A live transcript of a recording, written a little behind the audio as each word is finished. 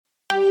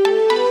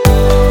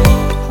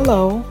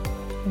Hello,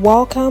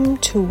 welcome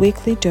to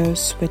Weekly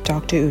Dose with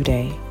Dr.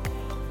 Uday,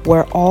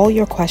 where all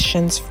your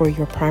questions for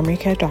your primary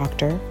care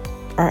doctor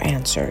are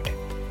answered.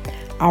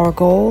 Our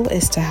goal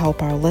is to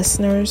help our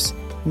listeners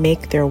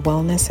make their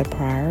wellness a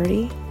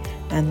priority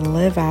and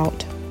live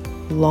out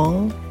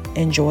long,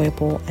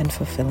 enjoyable, and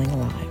fulfilling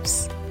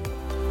lives.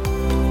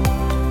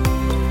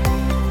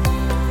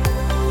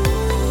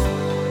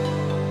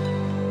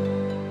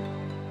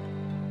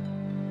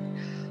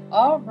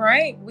 All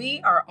right,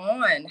 we are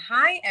on.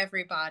 Hi,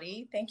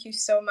 everybody. Thank you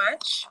so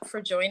much for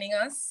joining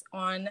us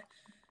on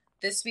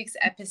this week's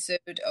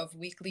episode of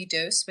Weekly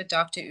Dose with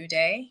Dr.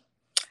 Uday.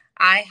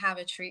 I have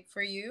a treat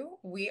for you.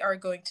 We are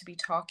going to be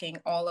talking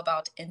all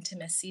about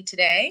intimacy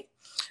today.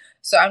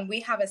 And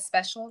we have a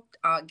special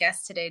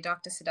guest today.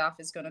 Dr. Sadaf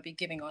is going to be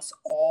giving us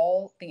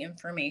all the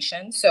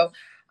information.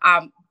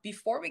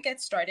 Before we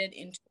get started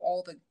into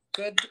all the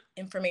good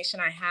information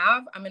I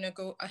have, I'm going to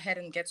go ahead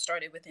and get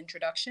started with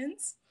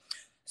introductions.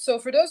 So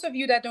for those of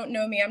you that don't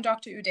know me, I'm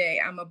Dr. Uday.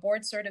 I'm a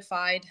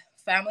board-certified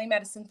family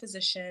medicine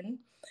physician.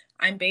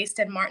 I'm based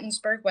in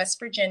Martinsburg, West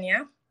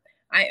Virginia.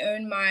 I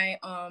own my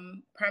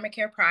primary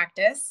care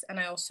practice, and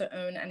I also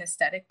own an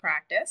aesthetic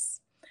practice.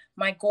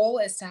 My goal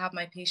is to have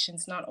my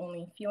patients not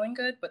only feeling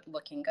good, but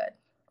looking good.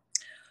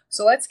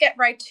 So let's get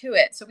right to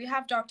it. So we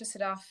have Dr.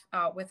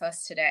 Sadaf with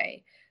us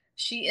today.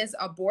 She is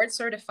a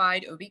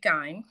board-certified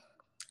OB-GYN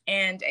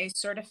and a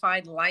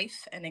certified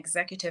life and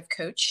executive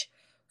coach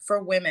for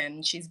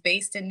women. She's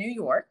based in New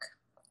York.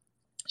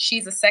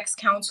 She's a sex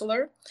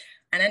counselor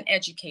and an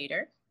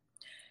educator.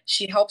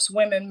 She helps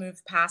women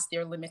move past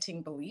their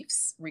limiting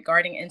beliefs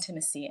regarding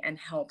intimacy and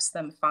helps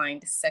them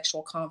find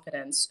sexual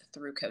confidence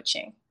through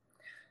coaching.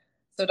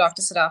 So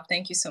Dr. Sadaf,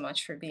 thank you so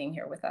much for being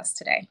here with us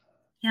today.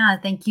 Yeah,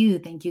 thank you.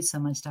 Thank you so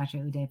much, Dr.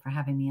 Uday, for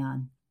having me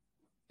on.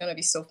 It's going to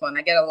be so fun.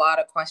 I get a lot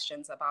of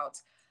questions about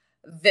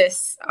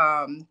this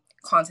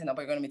content that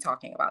we're going to be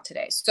talking about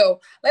today.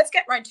 So let's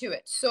get right to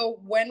it.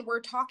 So when we're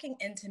talking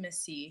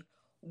intimacy,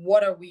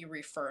 what are we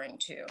referring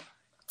to?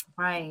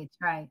 Right.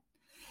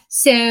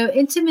 So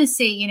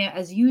intimacy,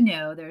 as you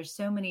know, there's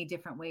so many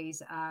different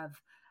ways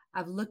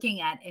of looking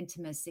at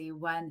intimacy.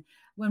 When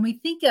we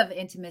think of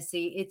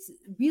intimacy, it's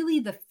really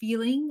the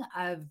feeling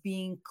of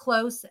being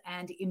close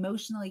and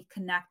emotionally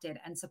connected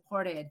and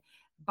supported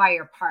by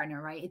your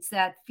partner, right? It's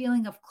that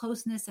feeling of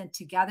closeness and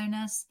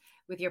togetherness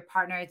with your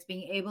partner. It's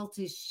being able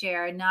to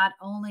share not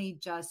only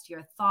just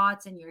your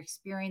thoughts and your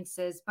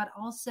experiences, but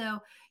also,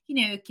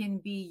 it can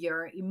be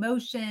your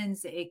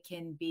emotions, it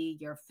can be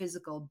your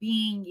physical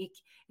being.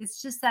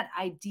 It's just that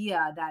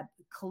idea, that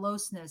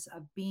closeness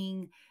of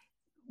being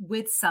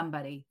with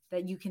somebody,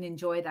 that you can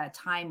enjoy that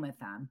time with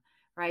them,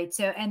 right?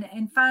 So, and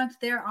in fact,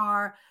 there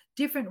are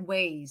different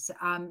ways,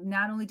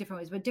 not only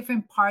different ways, but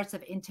different parts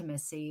of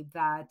intimacy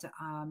that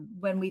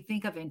when we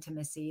think of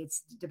intimacy,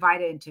 it's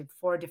divided into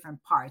 4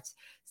 different parts.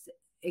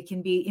 It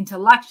can be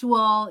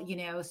intellectual,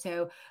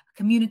 so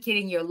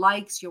communicating your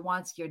likes, your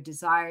wants, your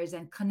desires,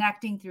 and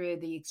connecting through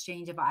the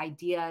exchange of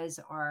ideas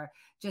or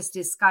just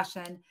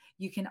discussion.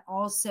 You can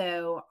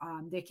also,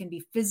 there can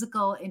be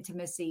physical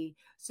intimacy.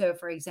 So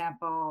for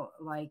example,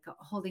 like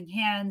holding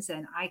hands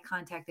and eye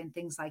contact and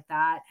things like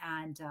that.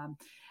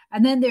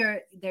 And then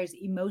there's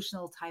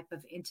emotional type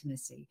of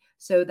intimacy.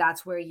 So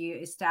that's where you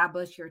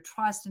establish your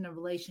trust in a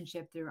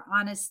relationship through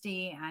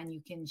honesty, and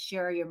you can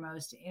share your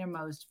most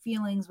innermost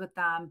feelings with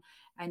them,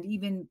 and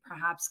even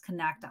perhaps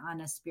connect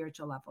on a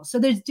spiritual level. So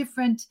there's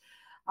different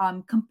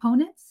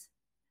components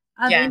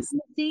of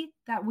intimacy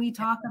that we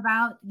talk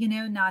about,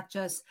 not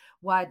just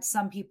what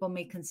some people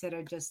may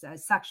consider just a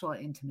sexual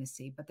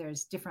intimacy, but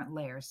there's different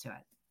layers to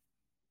it.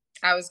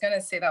 I was going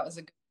to say that was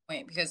a good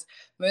point, because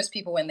most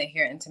people, when they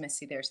hear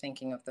intimacy, they're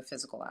thinking of the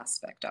physical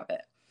aspect of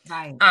it.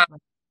 Right.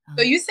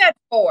 So you said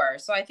 4.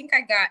 So I think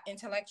I got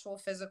intellectual,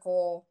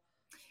 physical,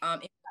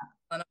 the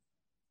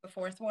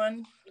 4th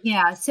one.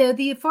 Yeah. So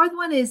the 4th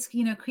one is,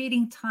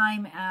 creating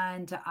time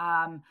and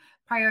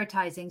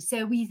prioritizing.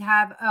 So we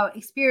have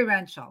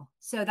experiential.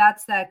 So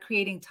that's that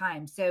creating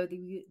time. So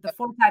the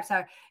 4 types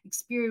are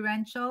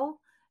experiential,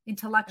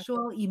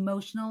 intellectual,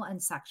 emotional,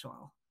 and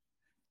sexual.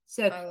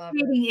 So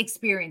creating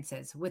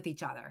experiences with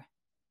each other.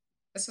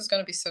 This is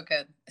going to be so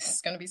good.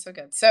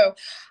 So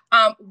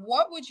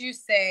what would you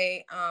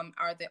say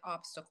are the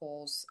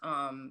obstacles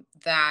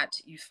that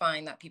you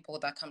find that people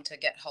that come to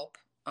get help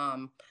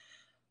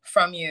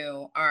from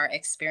you are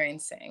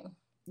experiencing?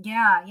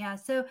 Yeah.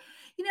 So,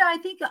 I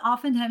think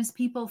oftentimes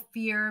people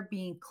fear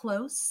being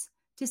close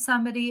to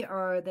somebody,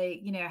 or they,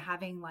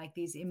 having like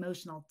these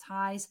emotional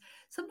ties.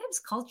 Sometimes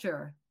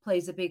culture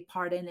plays a big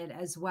part in it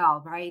as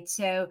well, right?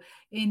 So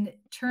in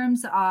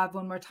terms of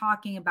when we're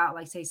talking about,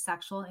 like, say,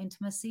 sexual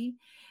intimacy,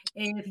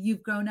 if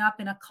you've grown up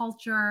in a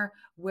culture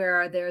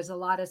where there's a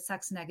lot of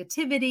sex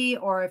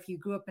negativity, or if you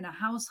grew up in a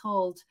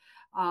household,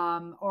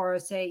 or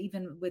say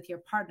even with your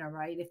partner,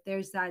 right? If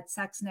there's that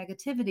sex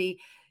negativity,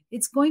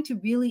 it's going to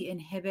really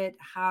inhibit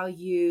how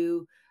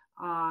you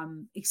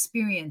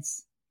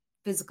experience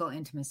physical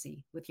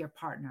intimacy with your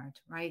partner,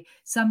 right?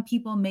 Some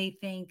people may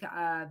think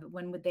of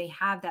when they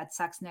have that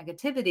sex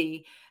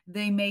negativity,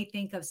 they may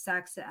think of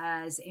sex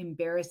as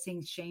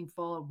embarrassing,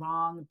 shameful,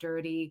 wrong,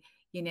 dirty,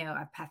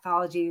 a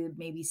pathology,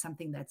 maybe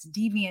something that's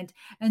deviant.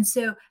 And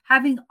so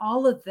having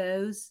all of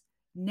those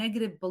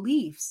negative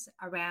beliefs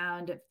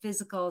around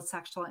physical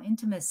sexual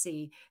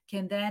intimacy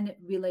can then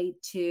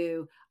relate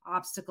to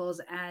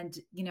obstacles and,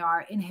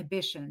 our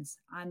inhibitions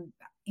on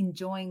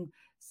enjoying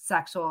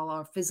sexual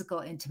or physical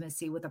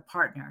intimacy with a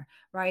partner,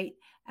 right?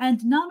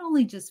 And not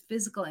only just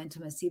physical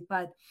intimacy,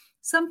 but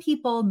some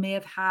people may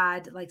have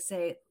had, like,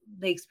 say,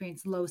 they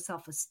experience low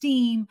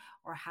self-esteem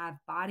or have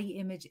body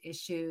image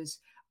issues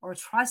or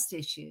trust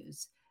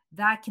issues.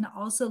 That can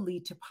also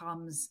lead to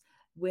problems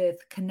with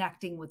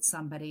connecting with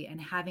somebody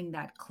and having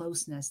that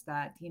closeness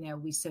that,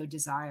 we so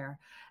desire.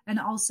 And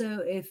also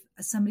if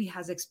somebody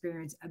has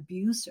experienced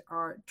abuse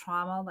or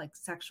trauma, like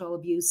sexual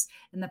abuse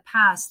in the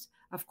past,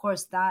 of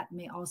course, that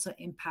may also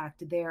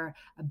impact their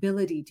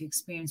ability to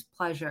experience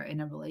pleasure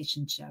in a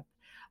relationship.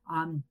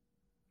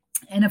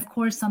 And of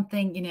course,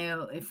 something,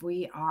 if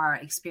we are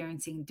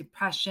experiencing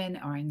depression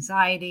or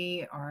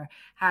anxiety or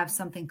have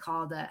something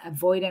called a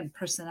avoidant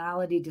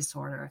personality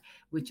disorder,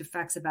 which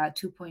affects about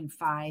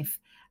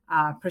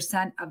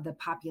 2.5% of the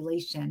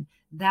population,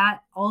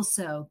 that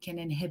also can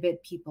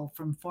inhibit people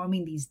from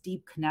forming these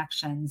deep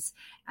connections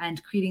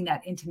and creating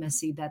that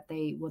intimacy that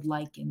they would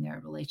like in their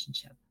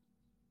relationship.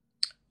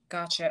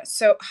 Gotcha.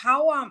 So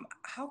how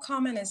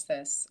common is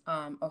this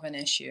of an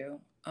issue,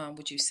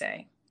 would you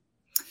say?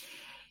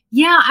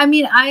 Yeah, I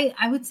mean,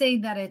 I would say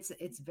that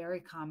it's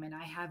very common.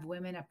 I have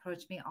women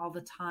approach me all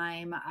the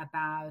time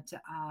about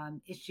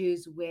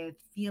issues with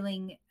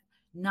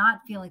not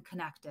feeling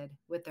connected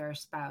with their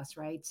spouse,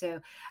 right? So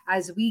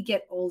as we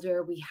get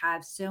older, we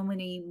have so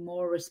many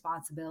more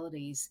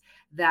responsibilities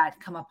that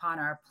come upon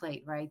our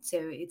plate, right? So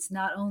it's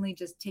not only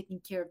just taking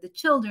care of the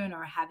children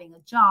or having a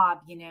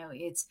job,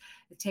 it's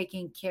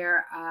taking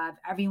care of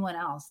everyone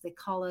else. They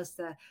call us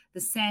the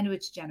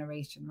sandwich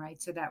generation,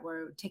 right? So that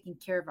we're taking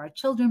care of our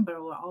children,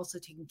 but we're also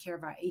taking care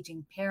of our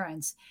aging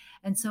parents.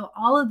 And so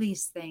all of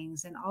these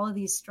things and all of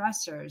these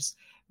stressors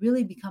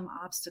really become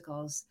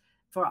obstacles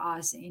for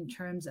us in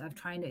terms of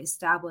trying to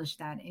establish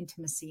that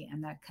intimacy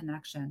and that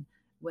connection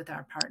with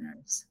our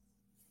partners.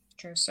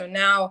 True. So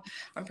now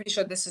I'm pretty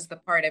sure this is the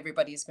part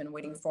everybody's been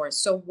waiting for.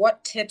 So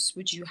what tips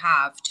would you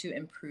have to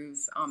improve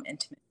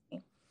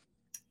intimacy?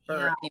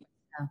 Yeah.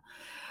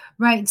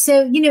 Right.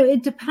 So,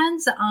 it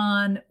depends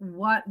on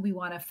what we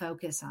want to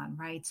focus on,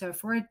 right? So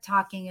if we're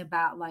talking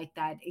about like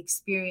that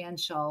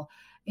experiential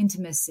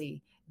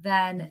intimacy,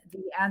 then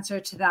the answer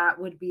to that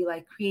would be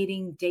like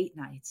creating date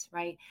nights,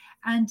 right?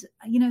 And,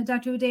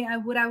 Dr.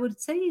 Uday, what I would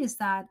say is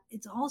that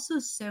it's also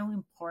so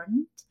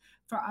important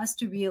for us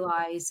to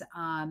realize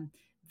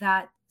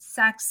that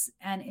sex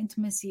and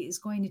intimacy is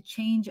going to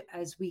change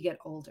as we get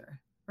older,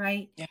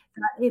 right? Yeah.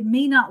 It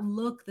may not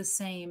look the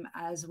same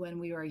as when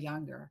we were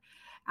younger.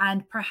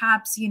 And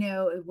perhaps,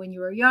 when you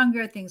were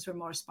younger, things were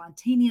more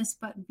spontaneous,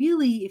 but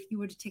really, if you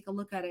were to take a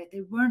look at it,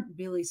 they weren't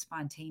really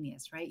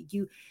spontaneous, right?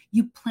 You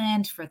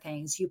planned for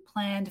things. You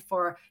planned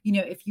for,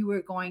 if you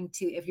were going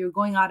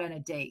out on a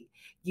date,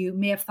 you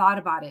may have thought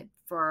about it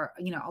for,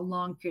 a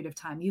long period of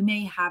time. You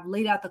may have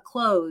laid out the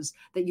clothes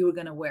that you were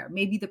going to wear,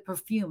 maybe the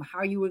perfume,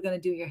 how you were going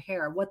to do your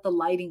hair, what the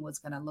lighting was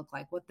going to look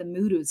like, what the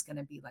mood was going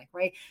to be like,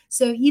 right?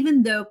 So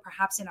even though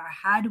perhaps in our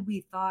head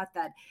we thought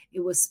that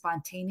it was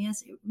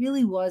spontaneous, it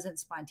really wasn't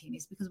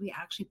spontaneous because we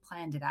actually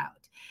planned it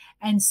out.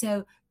 And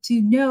so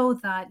to know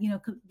that,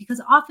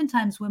 because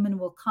oftentimes women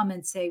will come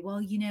and say,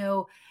 well,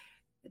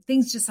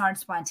 things just aren't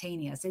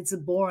spontaneous. It's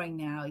boring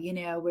now.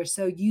 We're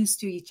so used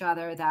to each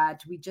other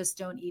that we just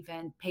don't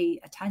even pay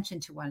attention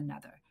to one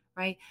another,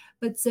 right?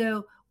 But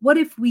so what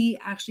if we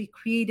actually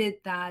created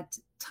that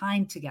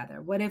time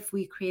together? What if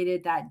we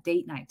created that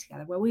date night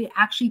together where we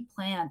actually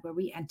planned, where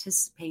we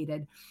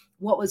anticipated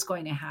what was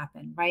going to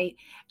happen, right?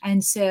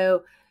 And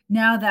so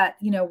now that,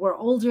 we're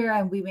older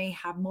and we may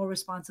have more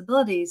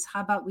responsibilities,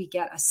 how about we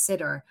get a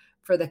sitter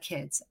for the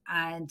kids?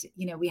 And,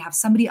 we have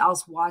somebody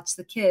else watch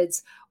the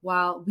kids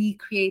while we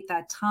create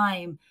that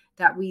time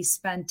that we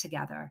spend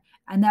together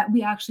and that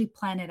we actually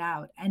plan it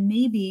out. And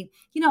maybe,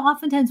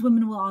 oftentimes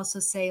women will also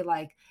say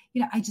like,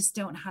 I just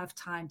don't have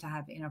time to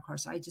have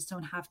intercourse. I just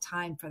don't have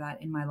time for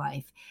that in my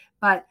life.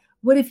 But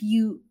what if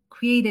you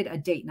created a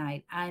date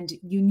night and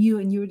you knew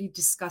and you already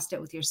discussed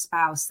it with your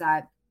spouse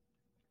that,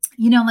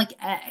 like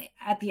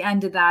at the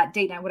end of that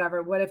date night,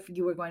 whatever, what if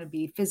you were going to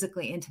be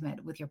physically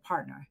intimate with your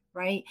partner,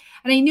 right?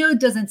 And I know it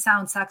doesn't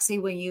sound sexy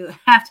when you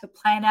have to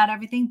plan out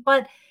everything,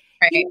 but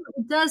right.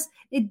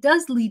 It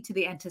does lead to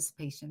the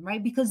anticipation,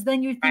 right? Because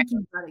then you're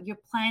thinking about it, you're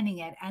planning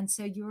it. And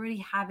so you already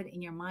have it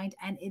in your mind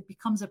and it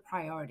becomes a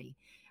priority,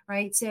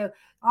 right? So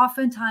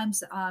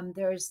oftentimes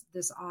there's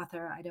this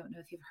author, I don't know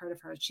if you've heard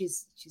of her.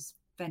 She's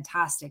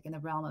fantastic in the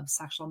realm of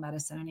sexual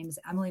medicine. Her name is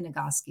Emily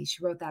Nagoski.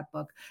 She wrote that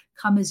book,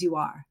 Come As You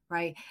Are,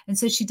 right? And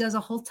so she does a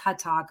whole TED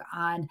Talk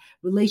on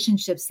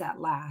relationships that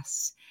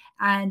last.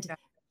 And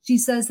she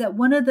says that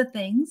one of the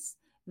things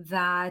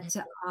that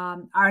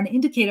are an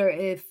indicator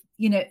if,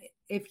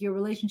 if your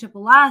relationship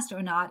will last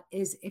or not,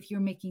 is if you're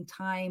making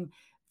time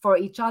for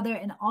each other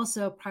and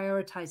also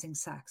prioritizing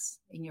sex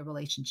in your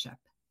relationship,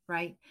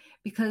 right?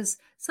 Because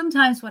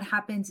sometimes what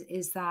happens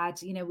is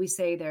that, we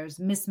say there's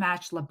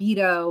mismatched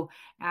libido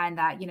and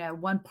that,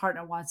 one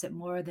partner wants it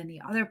more than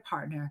the other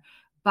partner.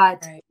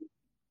 But Right.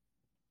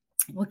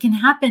 what can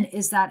happen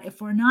is that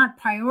if we're not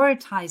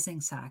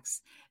prioritizing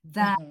sex,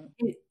 that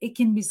it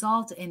can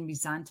result in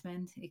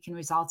resentment, it can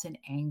result in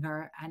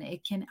anger, and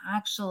it can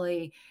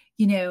actually,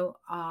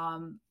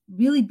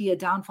 really be a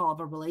downfall of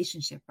a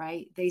relationship,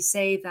 right? They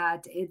say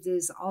that it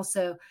is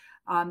also,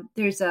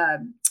 there's a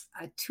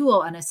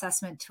tool, an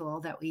assessment tool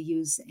that we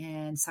use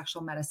in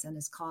sexual medicine.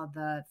 Is called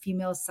the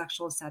Female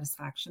Sexual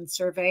Satisfaction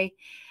Survey.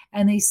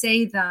 And they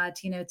say that,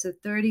 it's a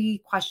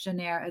 30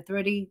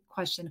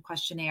 question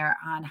questionnaire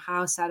on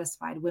how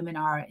satisfied women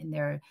are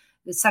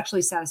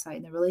sexually satisfied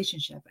in their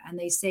relationship. And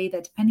they say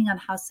that depending on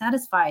how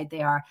satisfied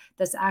they are,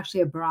 that's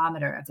actually a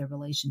barometer of their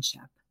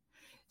relationship.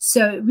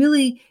 So it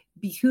really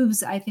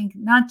behooves, I think,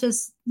 not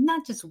just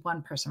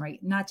one person,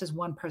 right? Not just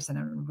one person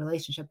in a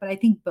relationship, but I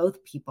think both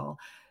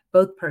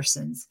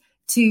persons,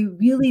 to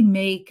really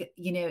make,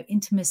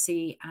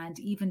 intimacy and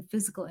even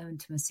physical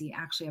intimacy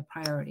actually a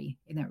priority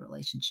in that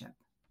relationship.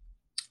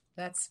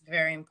 That's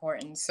very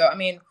important. So, I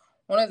mean,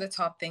 one of the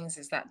top things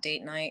is that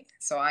date night.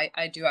 So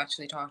I do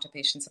actually talk to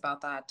patients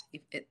about that,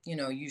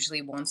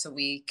 usually once a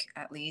week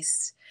at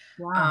least.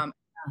 Wow. Um,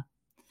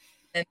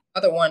 and the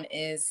other one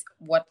is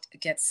what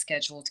gets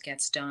scheduled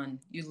gets done.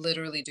 You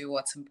literally do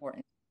what's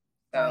important.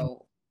 Right.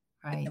 So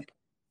Right. it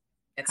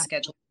gets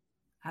scheduled.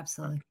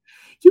 Absolutely.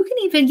 You can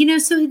even,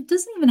 so it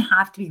doesn't even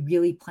have to be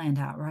really planned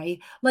out, right?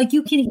 Like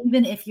you can,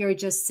 even if you're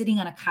just sitting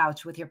on a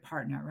couch with your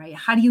partner, right?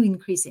 How do you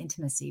increase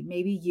intimacy?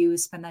 Maybe you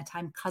spend that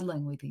time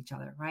cuddling with each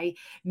other, right?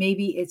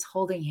 Maybe it's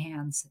holding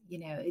hands,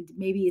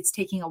 maybe it's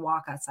taking a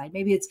walk outside,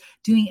 maybe it's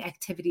doing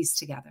activities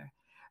together,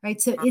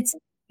 right? So it's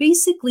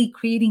basically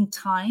creating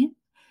time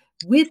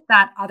with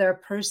that other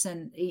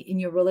person in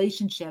your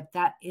relationship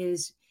that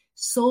is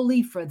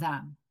solely for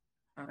them.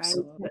 Right.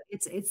 Absolutely.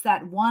 It's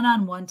that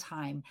one-on-one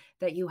time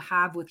that you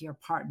have with your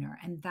partner.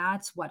 And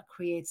that's what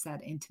creates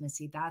that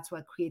intimacy. That's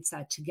what creates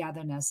that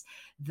togetherness,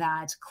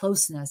 that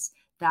closeness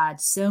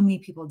that so many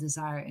people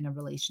desire in a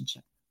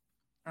relationship.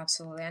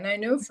 Absolutely. And I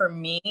know for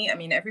me, I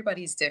mean,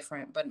 everybody's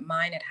different, but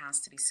mine, it has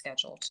to be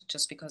scheduled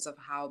just because of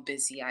how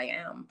busy I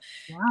am.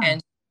 Yeah.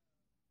 And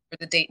for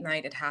the date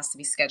night, it has to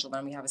be scheduled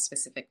and we have a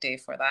specific day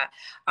for that.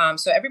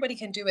 So everybody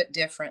can do it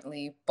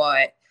differently,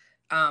 but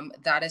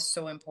that is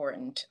so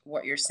important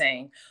what you're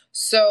saying.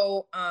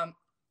 So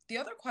the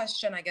other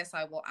question I guess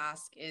I will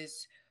ask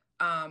is,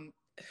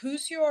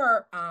 who's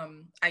your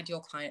ideal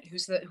client?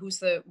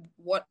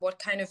 What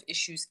kind of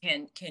issues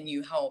can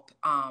you help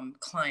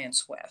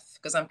clients with?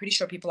 Because I'm pretty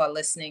sure people are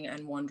listening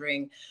and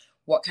wondering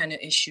what kind of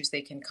issues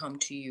they can come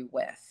to you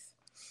with.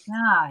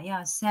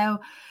 Yeah. So,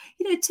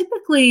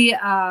 typically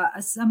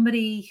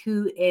somebody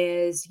who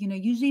is,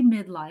 usually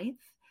midlife,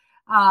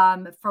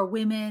 for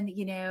women,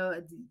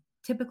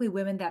 typically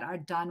women that are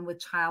done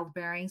with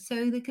childbearing.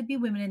 So they could be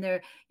women in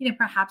their,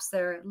 perhaps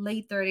their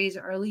late 30s,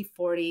 early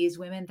 40s,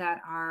 women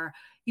that are,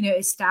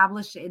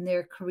 established in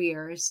their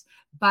careers,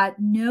 but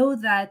know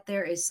that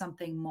there is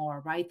something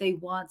more, right? They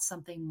want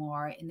something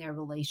more in their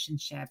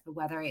relationship,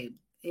 whether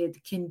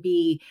it can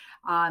be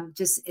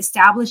just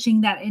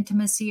establishing that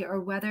intimacy, or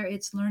whether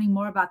it's learning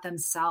more about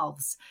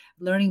themselves,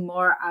 learning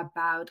more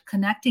about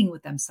connecting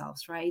with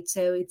themselves, right?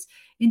 So it's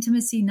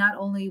intimacy not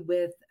only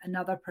with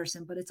another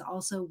person, but it's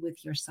also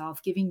with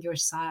yourself, giving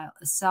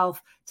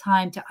yourself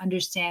time to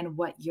understand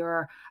what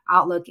your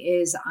outlook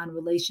is on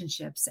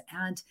relationships.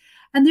 And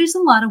there's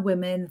a lot of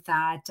women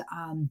that,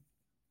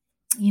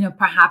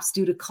 perhaps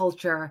due to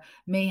culture,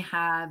 may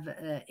have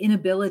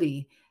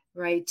inability,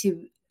 right,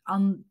 to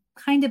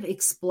kind of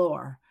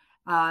explore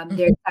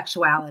their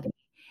sexuality.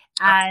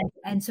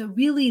 And so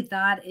really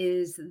that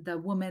is the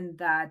woman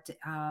that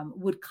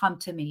would come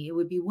to me. It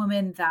would be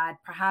women that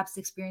perhaps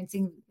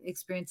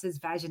experiences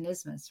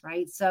vaginismus,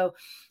 right? So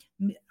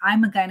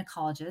I'm a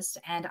gynecologist,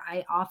 and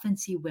I often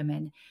see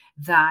women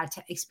that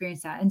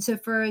experience that. And so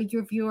for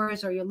your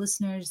viewers or your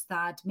listeners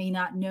that may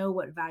not know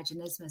what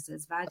vaginismus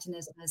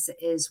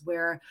is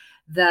where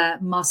the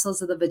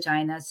muscles of the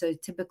vagina, so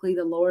typically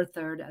the lower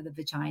third of the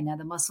vagina,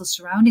 the muscles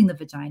surrounding the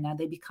vagina,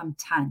 they become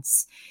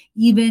tense,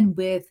 even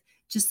with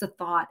just the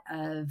thought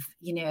of,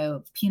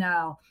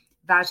 penile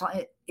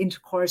vaginal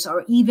intercourse,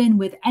 or even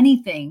with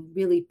anything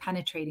really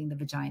penetrating the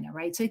vagina,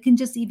 right? So it can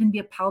just even be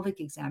a pelvic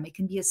exam. It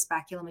can be a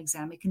speculum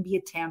exam. It can be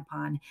a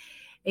tampon.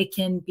 It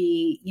can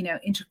be,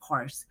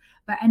 intercourse,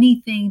 but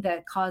anything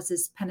that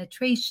causes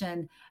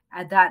penetration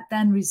that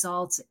then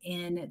results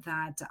in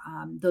that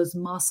those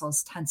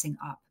muscles tensing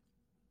up.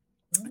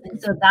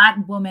 And so that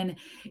woman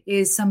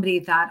is somebody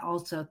that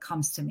also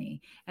comes to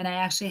me. And I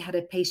actually had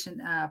a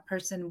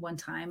person one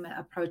time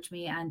approach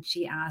me, and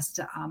she asked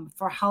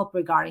for help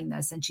regarding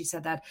this. And she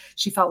said that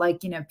she felt like,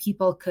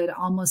 people could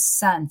almost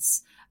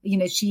sense,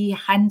 she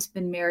hadn't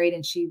been married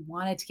and she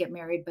wanted to get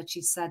married, but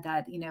she said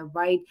that,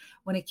 right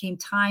when it came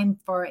time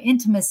for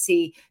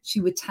intimacy, she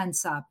would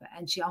tense up,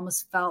 and she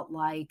almost felt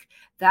like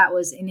that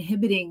was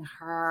inhibiting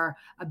her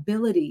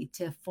ability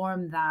to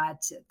form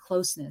that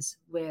closeness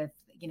with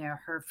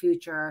her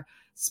future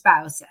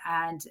spouse,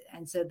 and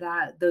so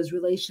that those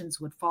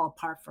relations would fall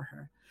apart for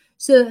her.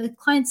 So a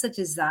client such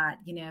as that,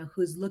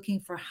 who's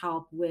looking for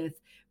help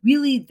with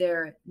really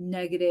their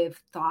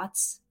negative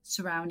thoughts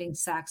surrounding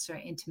sex or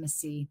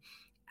intimacy,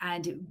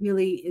 and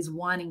really is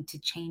wanting to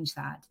change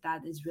that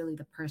is really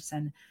the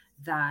person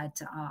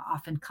that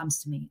often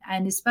comes to me.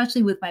 And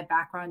especially with my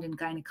background in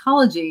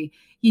gynecology,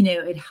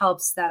 it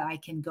helps that I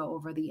can go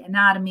over the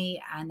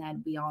anatomy. And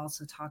then we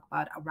also talk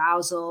about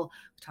arousal.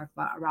 We talk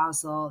about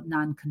arousal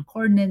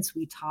non-concordance.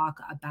 We talk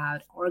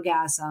about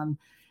orgasm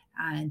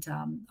and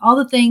all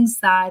the things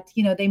that,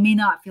 they may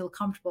not feel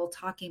comfortable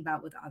talking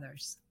about with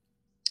others.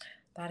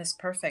 That is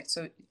perfect.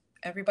 So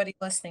everybody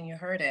listening, you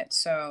heard it.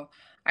 So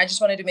I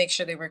just wanted to make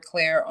sure they were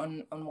clear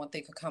on what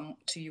they could come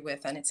to you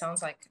with. And it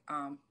sounds like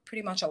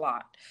pretty much a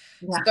lot.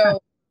 Yeah.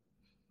 So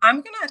I'm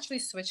going to actually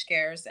switch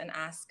gears and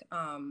ask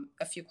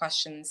a few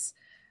questions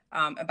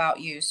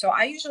about you. So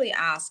I usually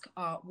ask,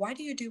 why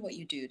do you do what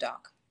you do,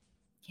 Doc?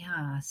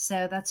 Yeah,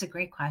 so that's a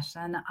great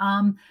question.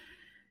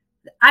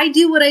 I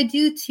do what I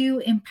do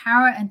to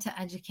empower and to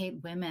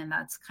educate women.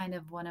 That's kind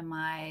of one of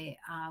my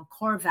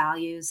core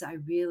values.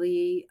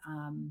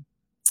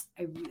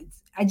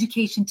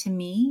 Education to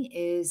me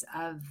is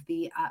of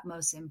the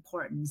utmost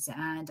importance,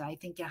 and I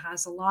think it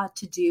has a lot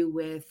to do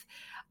with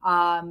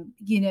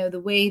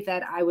the way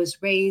that I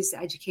was raised.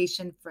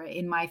 Education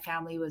in my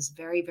family was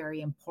very,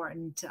 very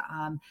important,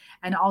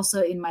 and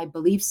also in my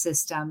belief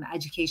system,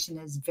 education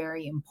is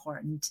very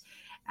important.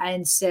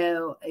 And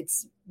so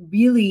it's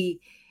really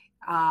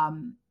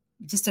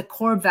just a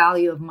core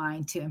value of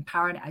mine to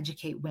empower and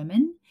educate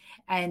women.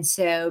 And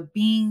so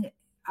being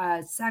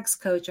a sex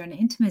coach or an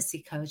intimacy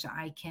coach,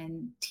 I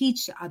can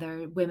teach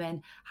other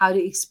women how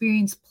to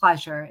experience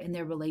pleasure in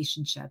their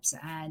relationships.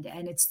 And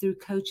it's through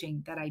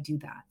coaching that I do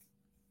that.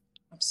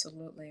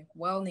 Absolutely.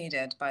 Well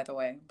needed, by the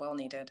way, well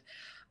needed.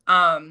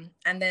 And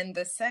then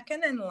the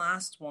second and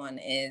last one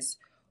is,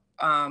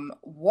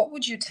 what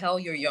would you tell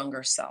your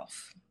younger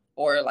self,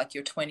 or like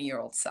your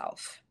 20-year-old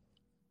self?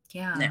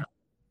 Yeah. Now?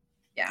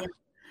 Yeah.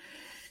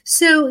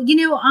 So,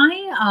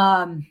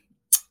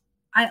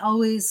 I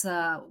always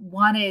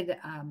wanted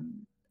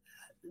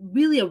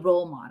really a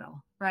role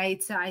model,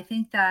 right? So I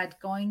think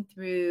that going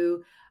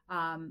through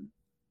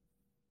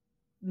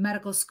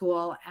medical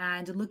school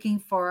and looking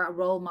for a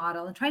role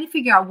model and trying to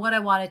figure out what I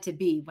wanted to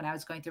be when I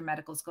was going through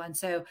medical school. And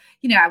so,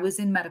 I was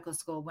in medical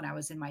school when I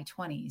was in my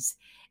 20s,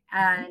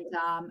 and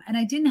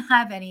I didn't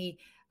have any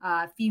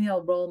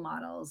female role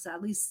models,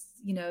 at least,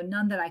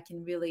 none that I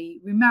can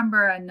really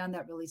remember, and none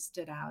that really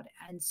stood out.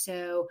 And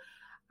so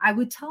I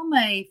would tell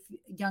my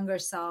younger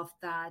self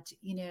that,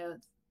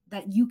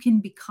 that you can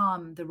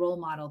become the role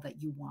model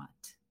that you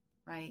want,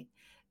 right?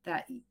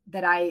 That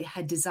I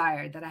had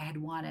desired, that I had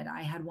wanted.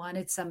 I had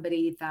wanted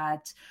somebody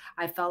that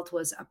I felt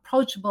was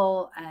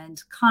approachable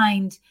and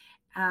kind,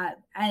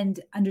 and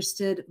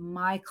understood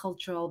my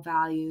cultural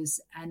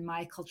values and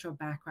my cultural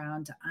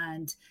background,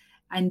 and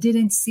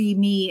didn't see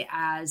me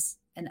as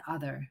an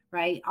other,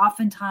 right?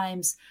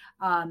 Oftentimes,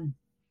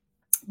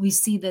 we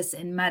see this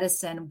in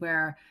medicine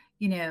where,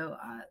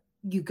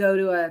 you go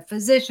to a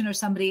physician or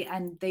somebody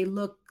and they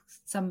look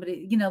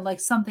like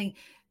something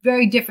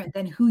very different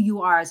than who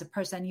you are as a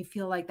person. You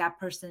feel like that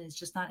person is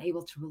just not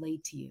able to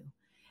relate to you.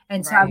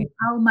 And so I would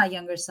tell my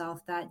younger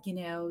self that,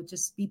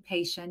 just be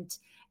patient,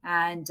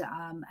 and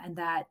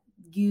that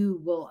you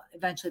will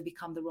eventually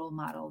become the role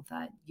model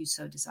that you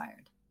so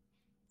desired.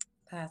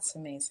 That's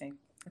amazing.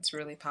 That's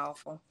really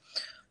powerful.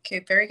 Okay,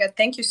 very good.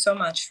 Thank you so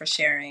much for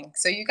sharing.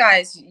 So you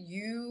guys,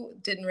 you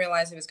didn't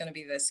realize it was going to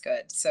be this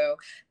good. So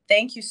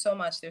thank you so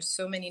much. There's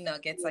so many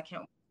nuggets. I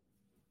can't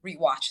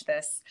rewatch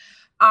this.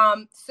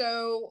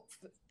 So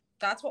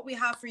that's what we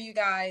have for you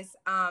guys.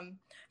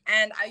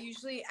 And I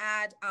usually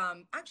add,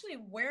 actually,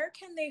 where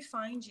can they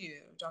find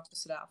you, Dr.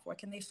 Sadaf? Where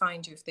can they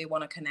find you if they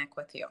want to connect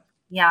with you?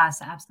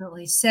 Yes,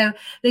 absolutely. So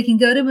they can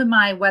go to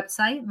my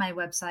website. My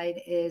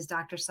website is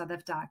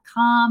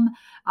drsadaf.com.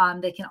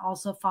 They can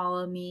also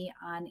follow me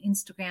on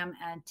Instagram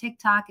and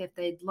TikTok if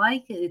they'd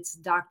like. It's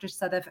Dr.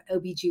 Sadaf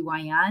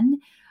OBGYN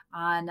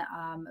on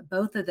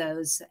both of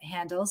those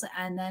handles.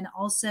 And then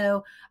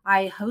also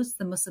I host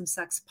the Muslim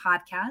Sex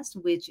Podcast,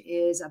 which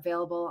is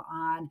available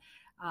on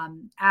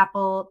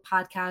Apple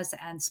Podcasts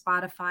and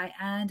Spotify.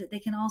 And they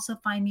can also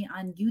find me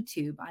on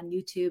YouTube. On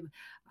YouTube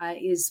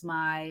is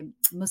my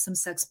Muslim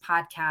Sex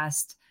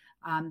Podcast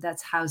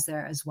that's housed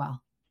there as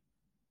well.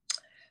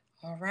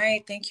 All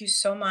right. Thank you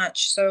so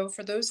much. So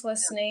for those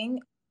listening,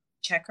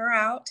 check her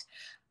out.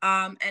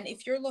 And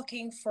if you're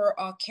looking for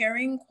a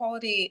caring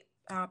quality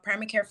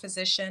primary care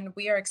physician.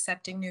 We are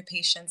accepting new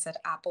patients at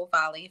Apple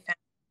Valley Family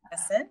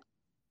Medicine.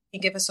 You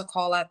can give us a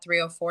call at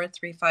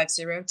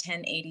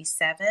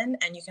 304-350-1087,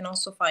 and you can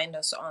also find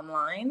us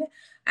online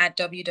at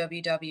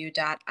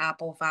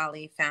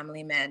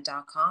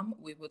www.applevalleyfamilymed.com.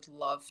 We would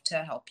love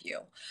to help you.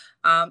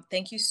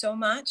 Thank you so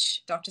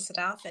much, Dr.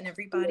 Sadaf and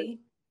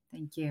everybody.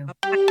 Thank you.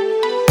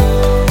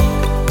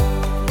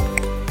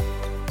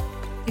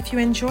 If you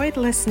enjoyed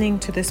listening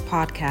to this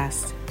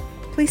podcast,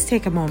 please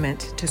take a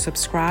moment to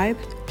subscribe,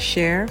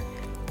 share,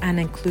 and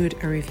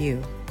include a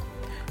review.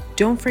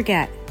 Don't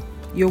forget,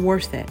 you're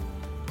worth it,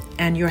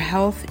 and your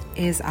health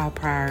is our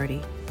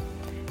priority.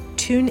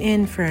 Tune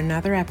in for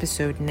another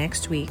episode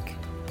next week,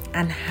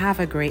 and have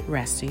a great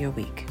rest of your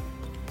week.